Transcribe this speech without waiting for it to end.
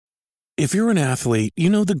If you're an athlete, you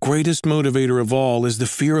know the greatest motivator of all is the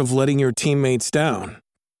fear of letting your teammates down.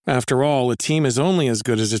 After all, a team is only as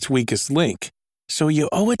good as its weakest link. So you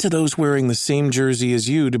owe it to those wearing the same jersey as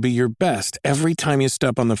you to be your best every time you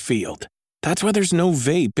step on the field. That's why there's no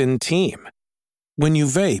vape in team. When you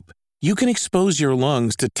vape, you can expose your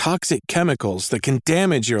lungs to toxic chemicals that can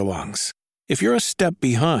damage your lungs. If you're a step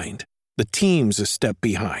behind, the team's a step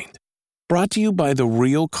behind. Brought to you by The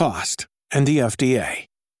Real Cost and the FDA.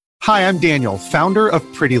 Hi, I'm Daniel, founder of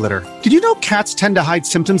Pretty Litter. Did you know cats tend to hide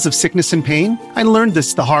symptoms of sickness and pain? I learned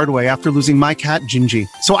this the hard way after losing my cat, Gingy.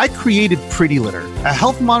 So I created Pretty Litter, a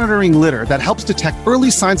health monitoring litter that helps detect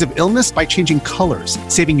early signs of illness by changing colors,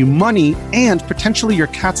 saving you money and potentially your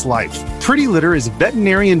cat's life. Pretty Litter is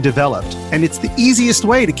veterinarian developed, and it's the easiest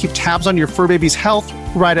way to keep tabs on your fur baby's health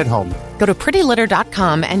right at home. Go to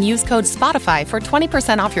prettylitter.com and use code SPOTIFY for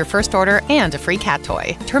 20% off your first order and a free cat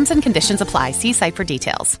toy. Terms and conditions apply. See site for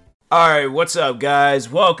details. Alright, what's up, guys?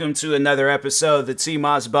 Welcome to another episode of the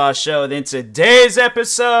T-Moss Boss Show. And in today's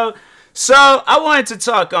episode, I wanted to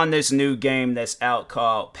talk on this new game that's out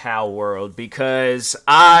called Palworld, because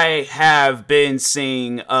I have been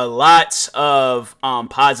seeing a lot of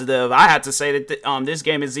positive. I have to say that this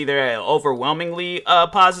game is either overwhelmingly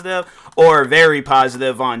positive or very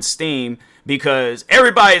positive on Steam, because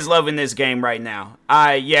everybody's loving this game right now.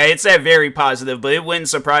 It's at very positive, but it wouldn't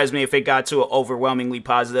surprise me if it got to an overwhelmingly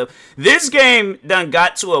positive. This game done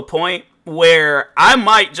got to a point where I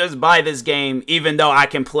might just buy this game, even though I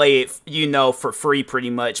can play it, for free pretty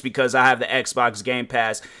much, because I have the Xbox Game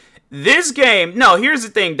Pass. This game, here's the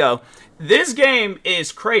thing though. This game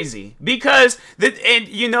is crazy because, and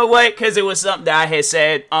you know what? Because it was something that I had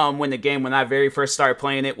said when I very first started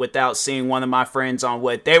playing it without seeing one of my friends on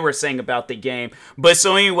what they were saying about the game. But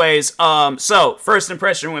so anyways, first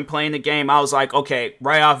impression when playing the game, I was like, okay,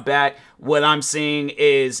 right off bat, what I'm seeing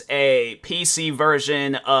is a PC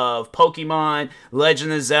version of Pokemon,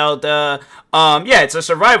 Legend of Zelda. It's a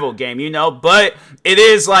survival game, but it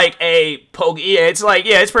is like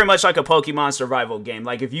it's pretty much like a Pokemon survival game.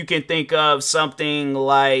 Like, if you can think of something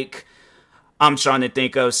like, I'm trying to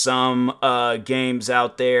think of some games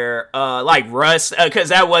out there, like Rust, because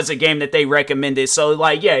that was a game that they recommended. So,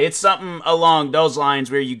 it's something along those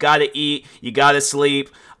lines where you gotta eat, you gotta sleep.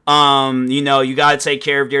 You gotta take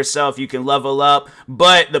care of yourself, you can level up,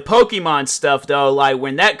 but the Pokemon stuff though,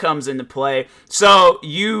 when that comes into play, so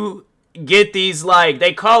you get these,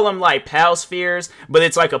 they call them Pal Spheres, but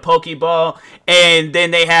it's like a Pokeball, and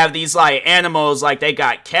then they have these animals, they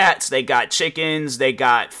got cats, they got chickens, they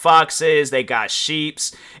got foxes, they got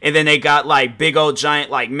sheeps, and then they got big old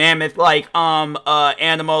giant mammoth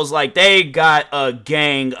animals. They got a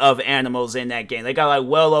gang of animals in that game. They got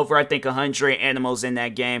well over, I think, 100 animals in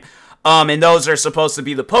that game. And those are supposed to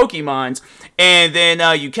be the Pokemons. And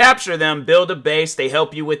then you capture them, build a base. They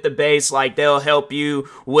help you with the base. They'll help you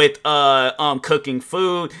with cooking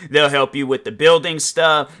food. They'll help you with the building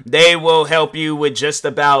stuff. They will help you with just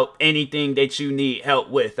about anything that you need help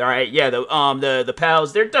with. All right, the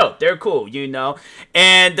pals, they're dope. They're cool,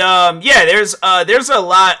 And there's a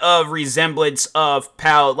lot of resemblance of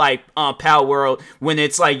Palworld when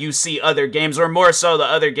it's you see other games, or more so the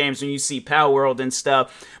other games when you see Palworld and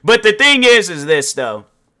stuff. But the thing is this though.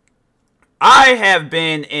 I have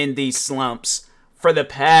been in these slumps for the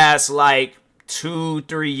past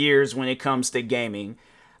 2-3 years when it comes to gaming.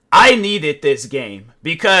 I needed this game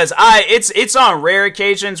because it's on rare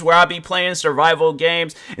occasions where I'll be playing survival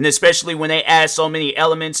games, and especially when they add so many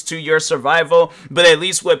elements to your survival. But at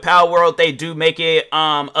least with Palworld, they do make it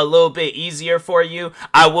a little bit easier for you.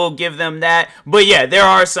 I will give them that. But yeah, there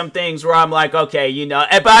are some things where I'm like, okay,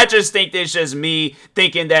 but I just think it's just me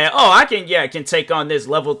thinking that, I can take on this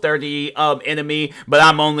level 30 enemy, but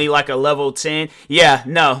I'm only a level 10. Yeah,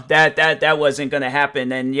 no, that wasn't gonna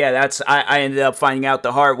happen. And yeah, I ended up finding out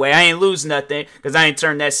the hard way. I ain't lose nothing because I ain't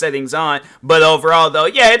turned that settings on. But overall though,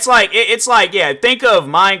 yeah, it's think of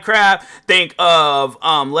Minecraft, think of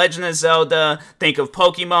Legend of Zelda, think of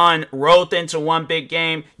Pokemon rolled into one big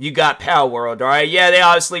game. You got Palworld, all right? Yeah, they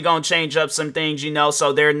obviously gonna change up some things,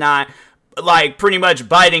 so they're not pretty much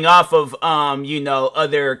biting off of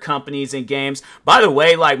other companies and games. By the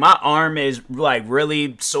way, my arm is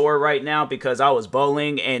really sore right now because I was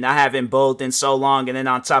bowling and I haven't bowled in so long, and then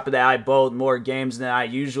on top of that, I bowled more games than I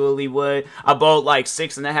usually would. I bowled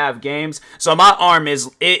 6.5 games, so my arm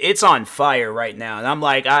it's on fire right now, and I'm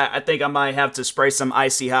I think I might have to spray some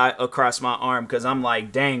icy hot across my arm, because I'm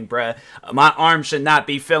dang, bruh, my arm should not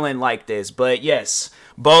be feeling like this. But yes,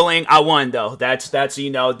 bowling, I won though. That's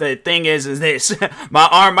the thing is this. My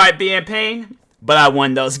arm might be in pain. but I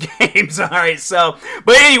won those games. All right, so,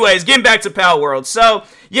 but anyways, getting back to Palworld. So,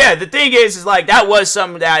 yeah, the thing is like, that was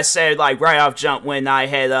something that I said, like, right off jump when I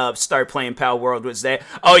had started playing Palworld, was that,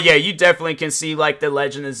 oh, yeah, you definitely can see, like, the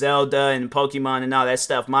Legend of Zelda and Pokemon and all that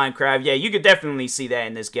stuff, Minecraft. Yeah, you could definitely see that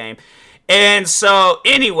in this game. And so,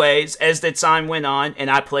 anyways, as the time went on and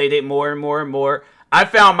I played it more and more and more, I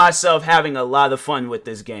found myself having a lot of fun with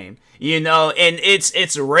this game, you know, and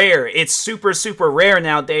it's rare. It's super, super rare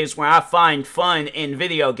nowadays where I find fun in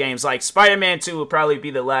video games. Like Spider-Man 2 would probably be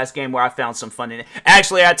the last game where I found some fun in it.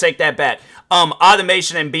 Actually, I take that back.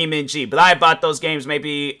 Automation and BeamNG, but I bought those games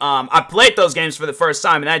maybe, I played those games for the first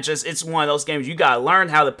time, and it's one of those games you gotta learn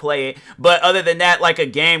how to play it. But other than that, like a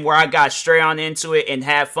game where I got straight on into it and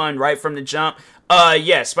had fun right from the jump,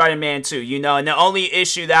 yeah, Spider-Man 2, you know, and the only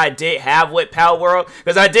issue that I did have with Palworld,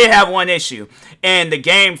 because I did have one issue, and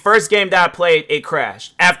first game that I played, it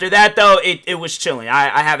crashed. After that, though, it was chilling.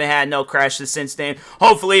 I haven't had no crashes since then.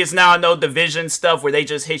 Hopefully, it's now no Division stuff where they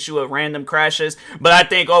just hit you with random crashes, but I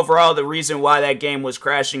think overall the reason why that game was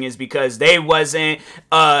crashing is because they wasn't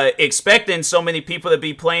expecting so many people to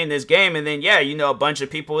be playing this game, and then, yeah, you know, a bunch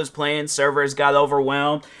of people was playing, servers got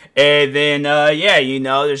overwhelmed, and then, yeah, you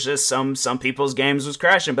know, there's just some people's games was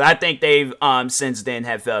crashing, but I think they've since then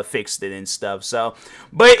have fixed it and stuff. So,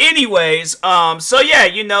 but anyways, so yeah,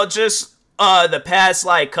 you know, just the past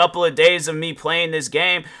like couple of days of me playing this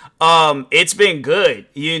game, it's been good,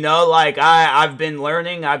 you know, like I've been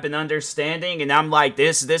learning, I've been understanding, and I'm like,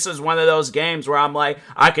 this is one of those games where I'm like,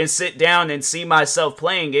 I can sit down and see myself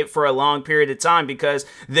playing it for a long period of time because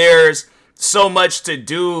there's so much to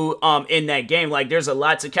do in that game. Like, there's a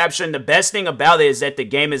lot to capture, and the best thing about it is that the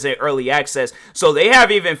game is in early access, so they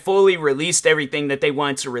haven't even fully released everything that they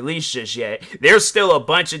wanted to release just yet. There's still a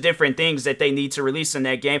bunch of different things that they need to release in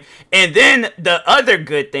that game. And then the other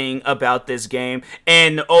good thing about this game,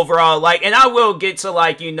 and overall, like, and I will get to,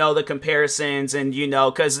 like, you know, the comparisons, and, you know,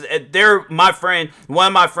 because they're my friend, one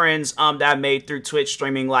of my friends that I made through Twitch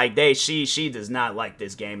streaming, like, she does not like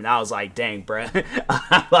this game, and I was like, dang, bruh.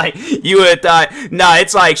 Like, you would thought, nah,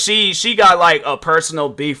 it's like she got like a personal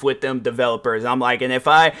beef with them developers. I'm like, and if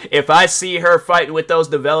I see her fighting with those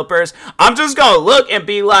developers, I'm just gonna look and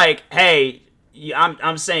be like, hey,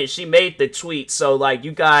 I'm saying she made the tweet, so like,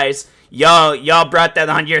 you guys, y'all brought that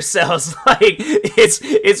on yourselves. Like,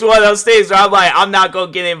 it's one of those things where I'm like, I'm not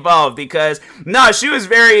gonna get involved, because no, she was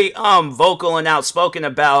very vocal and outspoken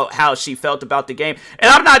about how she felt about the game,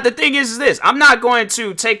 and the thing is this, I'm not going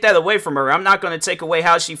to take that away from her. I'm not going to take away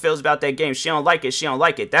how she feels about that game. She don't like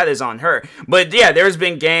it, that is on her. But yeah, there's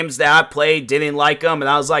been games that I played, didn't like them, and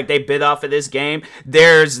I was like, they bit off of this game.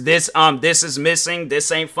 There's this is missing,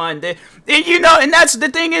 this ain't fun, and you know, and that's the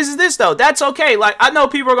thing is this though, that's okay. Like, I know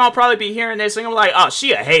people are gonna probably be hearing this and I'm like, oh,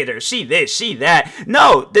 she a hater, she this, she that.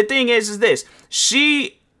 No, the thing is this,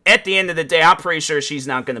 she, at the end of the day, I'm pretty sure she's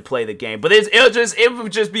not going to play the game. But it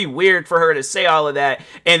would just be weird for her to say all of that,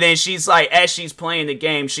 and then she's like, as she's playing the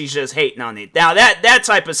game, she's just hating on it. Now, that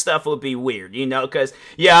type of stuff would be weird, you know, because,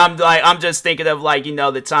 yeah, I'm just thinking of, like, you know,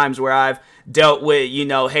 the times where I've dealt with, you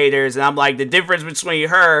know, haters, and I'm like, the difference between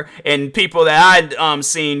her and people that I've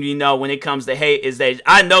seen, you know, when it comes to hate, is that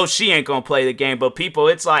I know she ain't gonna play the game, but people,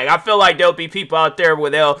 it's like, I feel like there'll be people out there where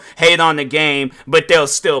they'll hate on the game, but they'll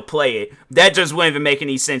still play it. That just wouldn't even make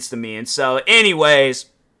any sense to me. And so, anyways,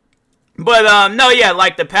 but, no, yeah,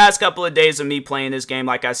 like, the past couple of days of me playing this game,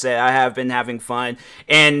 like I said, I have been having fun,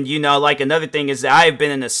 and, you know, like, another thing is that I've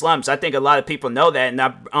been in the slumps. I think a lot of people know that,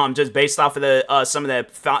 and just based off of the, some of the,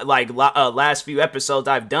 like, last few episodes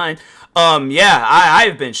I've done, yeah,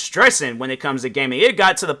 I've been stressing when it comes to gaming. It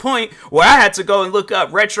got to the point where I had to go and look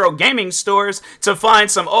up retro gaming stores to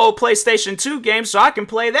find some old PlayStation 2 games so I can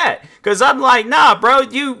play that, because I'm like, nah, bro,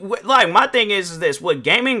 like, my thing is this, with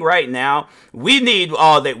gaming right now, we need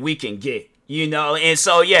all that we can get, you know. And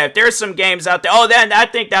so, yeah, if there's some games out there, then I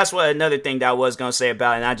think that's what another thing that I was gonna say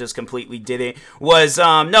about it, and I just completely didn't, was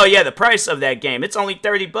no, yeah, the price of that game, it's only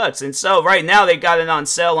 $30, and so right now they got it on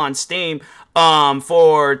sale on Steam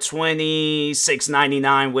for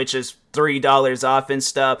 $26.99, which is $3 off and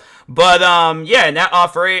stuff. But yeah, and that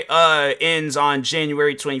offer ends on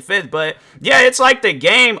January 25th. But yeah, it's like the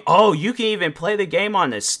game, you can even play the game on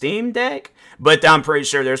the Steam Deck. But I'm pretty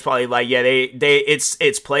sure there's probably like, yeah,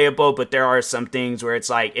 it's playable, but there are some things where it's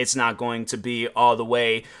like, it's not going to be all the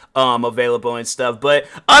way available and stuff. But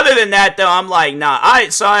other than that, though, I'm like, nah,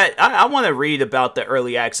 I want to read about the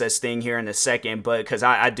early access thing here in a second, but because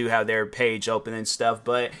I do have their page open and stuff.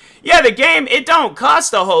 But yeah, the game, it don't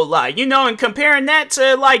cost a whole lot, you know, and comparing that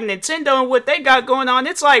to like Nintendo and what they got going on,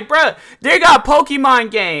 it's like, bruh, they got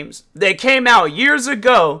Pokemon games that came out years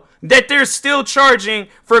ago that they're still charging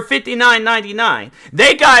for $59.99.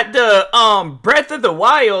 They got the Breath of the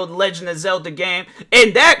Wild Legend of Zelda game,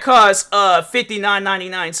 and that costs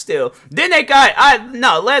 $59.99 still. Then they got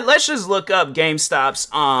let's just look up GameStop's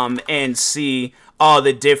and see all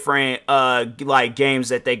the different like games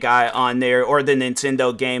that they got on there, or the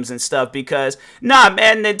Nintendo games and stuff, because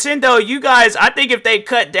man, Nintendo, you guys, I think if they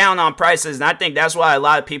cut down on prices, and I think that's why a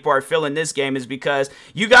lot of people are feeling this game, is because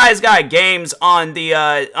you guys got games on the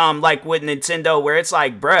like with Nintendo where it's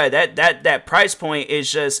like, bruh, that price point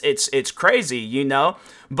is just it's crazy, you know.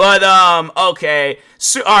 But, okay,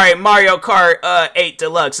 so, alright, Mario Kart 8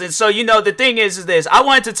 Deluxe. And so, the thing is this, I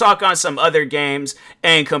wanted to talk on some other games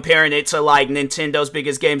and comparing it to, like, Nintendo's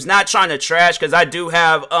biggest games. Not trying to trash, because I do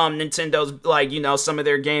have, Nintendo's, like, some of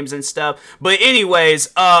their games and stuff. But anyways,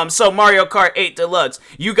 so Mario Kart 8 Deluxe,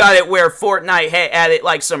 you got it where Fortnite had added,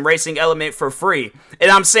 like, some racing element for free. And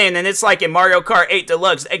I'm saying, and it's like in Mario Kart 8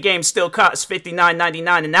 Deluxe, that game still costs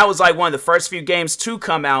 $59.99, and that was, like, one of the first few games to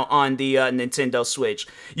come out on the Nintendo Switch.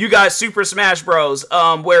 You got Super Smash Bros,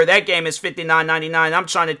 where that game is $59.99. I'm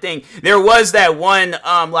trying to think. There was that one,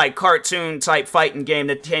 like, cartoon-type fighting game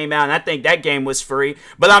that came out, and I think that game was free.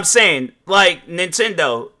 But I'm saying, like,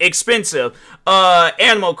 Nintendo, expensive.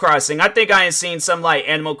 Animal Crossing. I think I ain't seen some, like,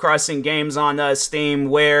 Animal Crossing games on Steam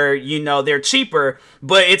where, they're cheaper,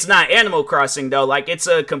 but it's not Animal Crossing, though. Like, it's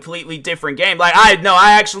a completely different game. Like,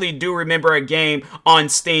 I actually do remember a game on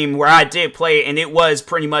Steam where I did play it, and it was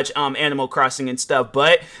pretty much Animal Crossing and stuff.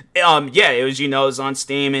 But yeah, it was, it was on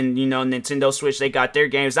Steam, and, Nintendo Switch, they got their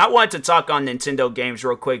games. I wanted to talk on Nintendo games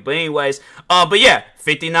real quick, but anyways, but yeah,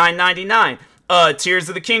 $59.99. Tears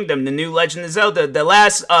of the Kingdom, the new Legend of Zelda, the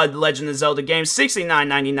last Legend of Zelda game,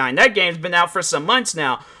 $69.99. That game's been out for some months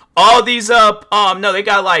now. All these no, they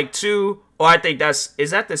got like two. Oh, I think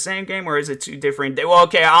is that the same game, or is it two different? Well,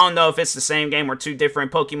 okay, I don't know if it's the same game or two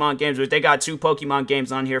different Pokemon games, but they got two Pokemon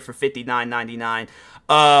games on here for $59.99.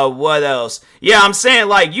 What else? Yeah, I'm saying,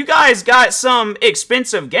 like, you guys got some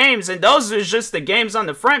expensive games, and those are just the games on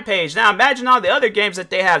the front page. Now, imagine all the other games that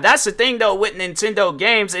they have. That's the thing, though, with Nintendo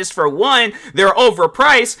games, is for one, they're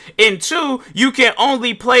overpriced, and two, you can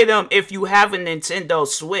only play them if you have a Nintendo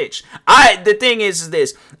Switch. The thing is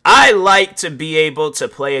this, I like to be able to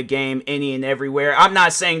play a game any and everywhere. I'm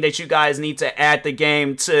not saying that you guys need to add the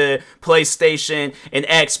game to PlayStation and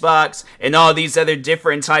Xbox and all these other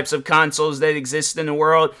different types of consoles that exist in the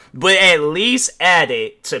world, but at least add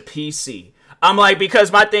it to PC. I'm like,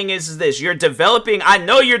 because my thing is this, I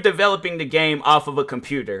know you're developing the game off of a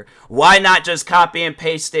computer. Why not just copy and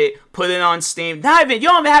paste it, put it on Steam? You don't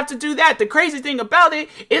even have to do that. The crazy thing about it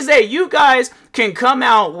is that you guys can come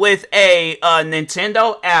out with a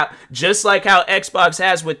Nintendo app, just like how Xbox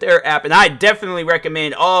has with their app, and I definitely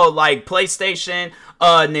recommend like PlayStation,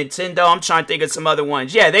 Nintendo, I'm trying to think of some other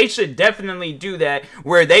ones. Yeah, they should definitely do that,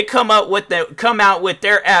 where they come out with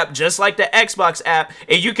their app just like the Xbox app,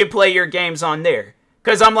 and you can play your games on there.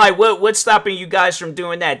 Because I'm like, what's stopping you guys from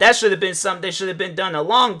doing that? That should have been something that should have been done a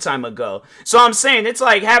long time ago. So I'm saying, it's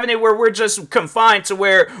like having it where we're just confined to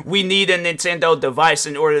where we need a Nintendo device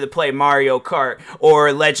in order to play Mario Kart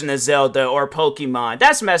or Legend of Zelda or Pokemon.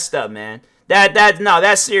 That's messed up, man.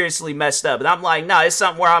 That's seriously messed up. And I'm like, it's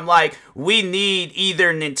something where I'm like, we need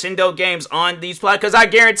either Nintendo games on these platforms, because I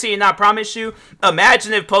guarantee and I promise you,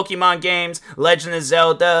 imagine if Pokemon games, Legend of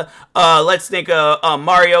Zelda, let's think of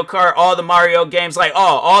Mario Kart, all the Mario games, like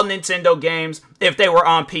all Nintendo games, if they were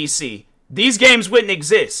on PC. These games wouldn't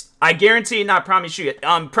exist. I guarantee and I promise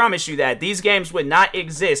you that these games would not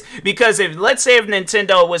exist, because let's say if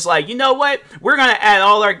Nintendo was like, you know what, we're gonna add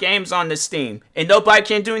all our games on the Steam, and nobody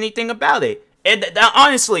can do anything about it. And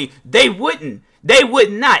honestly, they wouldn't. They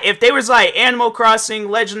would not. If they was like Animal Crossing,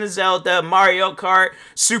 Legend of Zelda, Mario Kart,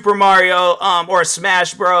 Super Mario, or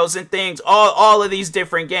Smash Bros. And things, all of these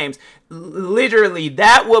different games, literally,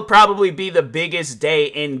 that would probably be the biggest day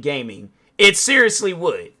in gaming. It seriously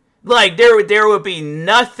would. Like, there would be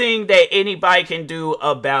nothing that anybody can do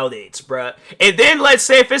about it, bruh. And then let's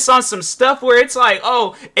say if it's on some stuff where it's like,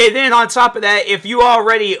 and then on top of that, if you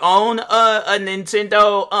already own a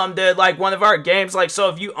Nintendo, like one of our games, like, so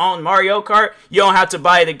if you own Mario Kart, you don't have to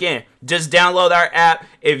buy it again. Just download our app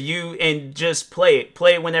and just play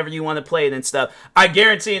it whenever you want to play it and stuff. I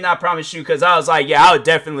guarantee and I promise you, because I was like, yeah, I would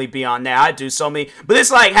definitely be on that. I do so many, but it's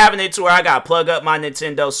like having it to where I gotta plug up my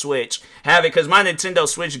Nintendo Switch, have it, because my Nintendo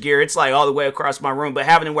Switch gear, it's like all the way across my room, but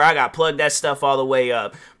having it where I gotta plug that stuff all the way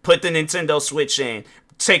up, put the Nintendo Switch in,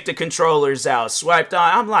 take the controllers out, swiped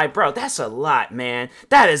on. I'm like, bro, that's a lot, man.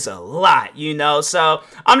 That is a lot, So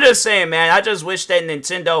I'm just saying, man, I just wish that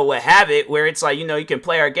Nintendo would have it where it's like, you can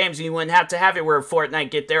play our games and you wouldn't have to have it where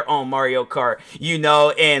Fortnite get their own Mario Kart,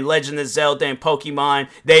 and Legend of Zelda and Pokemon,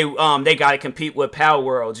 they gotta compete with Power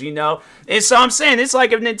Worlds, And so I'm saying, it's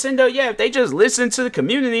like if Nintendo, if they just listened to the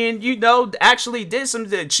community and, actually did some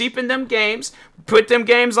to cheapen them games, put them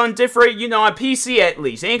games on different, on PC at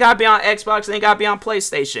least. It ain't gotta be on Xbox, it ain't gotta be on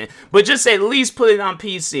PlayStation, but just at least put it on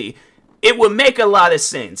PC. It would make a lot of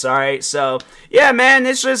sense, all right? So, yeah, man,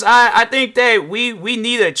 it's just, I think that we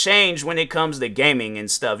need a change when it comes to gaming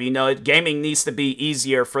and stuff. Gaming needs to be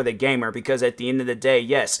easier for the gamer because at the end of the day,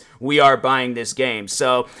 yes, we are buying this game.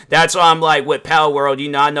 So, that's why I'm like, with Pal World,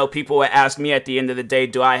 I know people would ask me at the end of the day,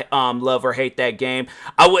 do I love or hate that game?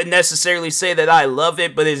 I wouldn't necessarily say that I love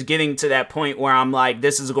it, but it's getting to that point where I'm like,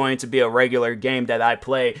 this is going to be a regular game that I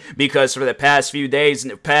play because for the past few days,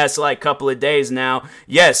 past couple of days now,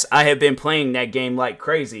 yes, I have been playing that game like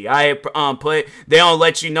crazy. I they don't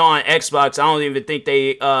let you know on Xbox. I don't even think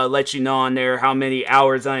they let you know on there how many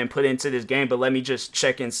hours I am put into this game, but let me just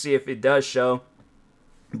check and see if it does show.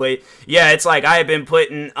 But yeah, it's like I have been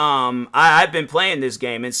I've been playing this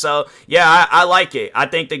game, and so yeah, I like it. I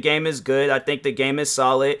think the game is good. I think the game is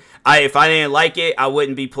solid. If I didn't like it, I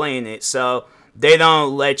wouldn't be playing it. So they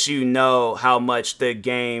don't let you know how much the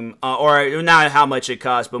game, or not how much it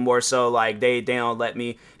costs, but more so like they don't let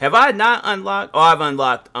me. Have I not unlocked? Oh, I've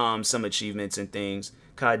unlocked some achievements and things.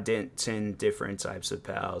 Caught 10 different types of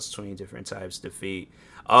pals, 20 different types defeat.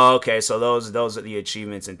 Oh, okay, so those are the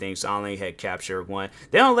achievements and things. So I only had captured one.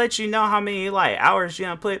 They don't let you know how many hours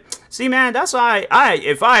you put. See, man, that's why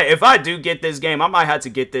if I do get this game, I might have to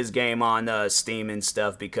get this game on Steam and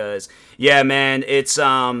stuff because yeah, man, it's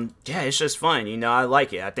it's just fun. I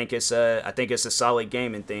like it. I think it's a solid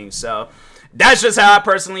game and things. So that's just how I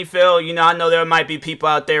personally feel. I know there might be people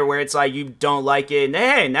out there where it's like you don't like it. And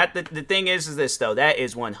hey, the thing is this, though. That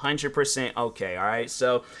is 100% okay, all right?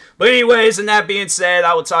 So, but anyways, and that being said,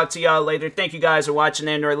 I will talk to y'all later. Thank you guys for watching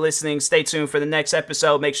and or listening. Stay tuned for the next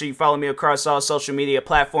episode. Make sure you follow me across all social media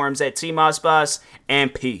platforms at TMossBoss,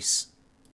 and peace.